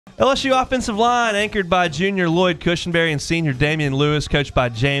LSU offensive line, anchored by junior Lloyd Cushenberry and senior Damien Lewis, coached by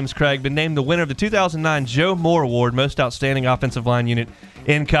James Cregg, been named the winner of the 2009 Joe Moore Award, Most Outstanding Offensive Line Unit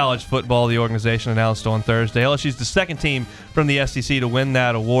in college football. The organization announced on Thursday. LSU is the second team from the SEC to win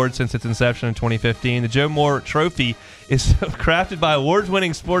that award since its inception in 2015. The Joe Moore Trophy is crafted by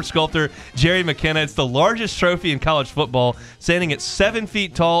awards-winning sports sculptor Jerry McKenna. It's the largest trophy in college football, standing at 7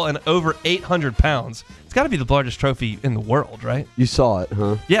 feet tall and over 800 pounds. It's got to be the largest trophy in the world, right? You saw it,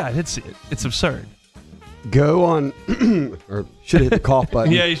 huh? Yeah, I did see it. It's absurd. Go on, or should hit the cough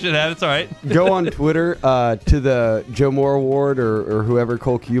button. Yeah, you should have. It's all right. Go on Twitter to the Joe Moore Award or whoever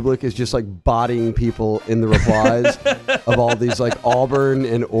Cole Kublik is just like bodying people in the replies of all these like Auburn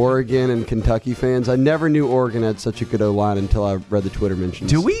and Oregon and Kentucky fans. I never knew Oregon had such a good O-line until I read the Twitter mentions.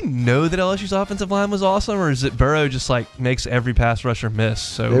 Do we know that LSU's offensive line was awesome, or is it Burrow just like makes every pass rusher miss?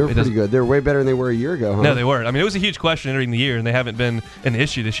 So they were pretty good. They were way better than they were a year ago, huh? No, they weren't. I mean, it was a huge question entering the year, and they haven't been an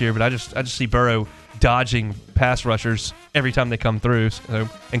issue this year. But I just see Burrow dodging pass rushers every time they come through. So,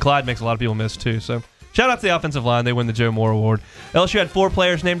 and Clyde makes a lot of people miss too. So shout out to the offensive line. They win the Joe Moore Award. LSU had 4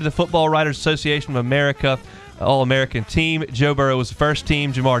 players named to the Football Writers Association of America All-American team. Joe Burrow was the first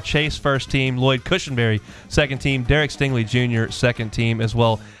team. Jamar Chase, first team. Lloyd Cushenberry, second team. Derek Stingley Jr., second team as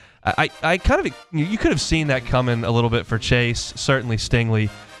well. I kind of, you could have seen that coming a little bit for Chase, certainly Stingley.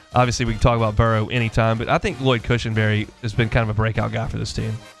 Obviously, we can talk about Burrow anytime, but I think Lloyd Cushenberry has been kind of a breakout guy for this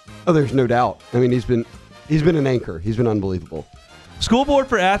team. Oh, there's no doubt. I mean, he's been an anchor. He's been unbelievable. School board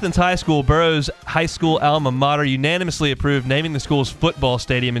for Athens High School, Burrow's high school alma mater, unanimously approved naming the school's football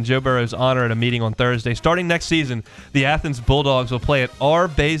stadium in Joe Burrow's honor at a meeting on Thursday. Starting next season, the Athens Bulldogs will play at R.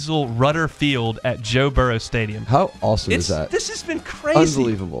 Basil Rudder Field at Joe Burrow Stadium. How awesome is that? This has been crazy.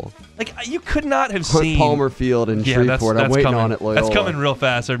 Unbelievable. Like, you could not have Hunt seen Palmer Field in Shreveport. I'm waiting on it, Loyola. That's coming real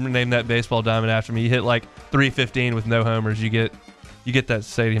fast. They're going to name that baseball diamond after me. You hit like 315 with no homers. You get that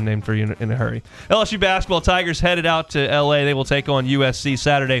stadium named for you in a hurry. LSU basketball, Tigers headed out to L.A. They will take on USC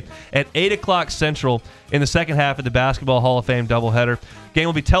Saturday at 8 o'clock Central in the second half of the Basketball Hall of Fame doubleheader. Game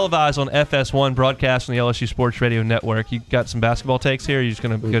will be televised on FS1, broadcast on the LSU Sports Radio Network. You got some basketball takes here, or are you just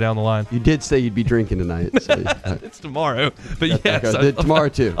going to go down the line? You did say you'd be drinking tonight. So it's tomorrow. But yes. Tomorrow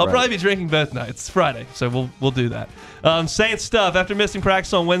too. I'll probably be drinking both nights. It's Friday, so we'll do that. Saints stuff. After missing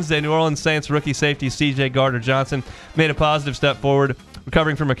practice on Wednesday, New Orleans Saints rookie safety C.J. Gardner-Johnson made a positive step forward,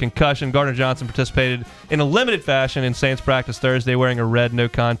 recovering from a concussion. Gardner-Johnson participated in a limited fashion in Saints practice Thursday wearing a red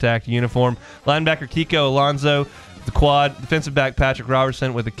no-contact uniform. Linebacker Kiko Alonso, the quad, defensive back Patrick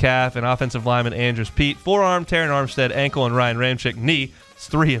Robertson with the calf, and offensive lineman Andrews Pete, forearm, Taron Armstead, ankle, and Ryan Ramczyk, knee. It's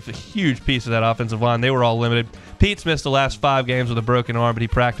 3 of a huge piece of that offensive line. They were all limited. Pete's missed the last 5 games with a broken arm, but he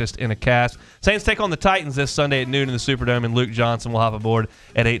practiced in a cast. Saints take on the Titans this Sunday at noon in the Superdome, and Luke Johnson will hop aboard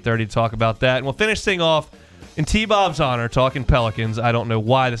at 8:30 to talk about that. And we'll finish thing off in T-Bob's honor, talking Pelicans. I don't know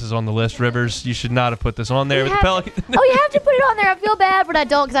why this is on the list. Rivers, you should not have put this on there. But the Pelicans. Oh, you have to put it on there. I feel bad, but I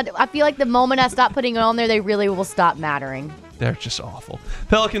don't, because I feel like the moment I stop putting it on there, they really will stop mattering. They're just awful.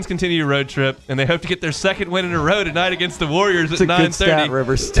 Pelicans continue a road trip, and they hope to get their second win in a row tonight against the Warriors at 9:30. It's a good stat,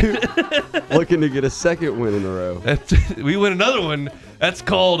 Rivers, too. Looking to get a second win in a row. We win another one. That's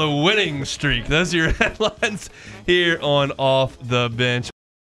called a winning streak. Those are your headlines here on Off the Bench.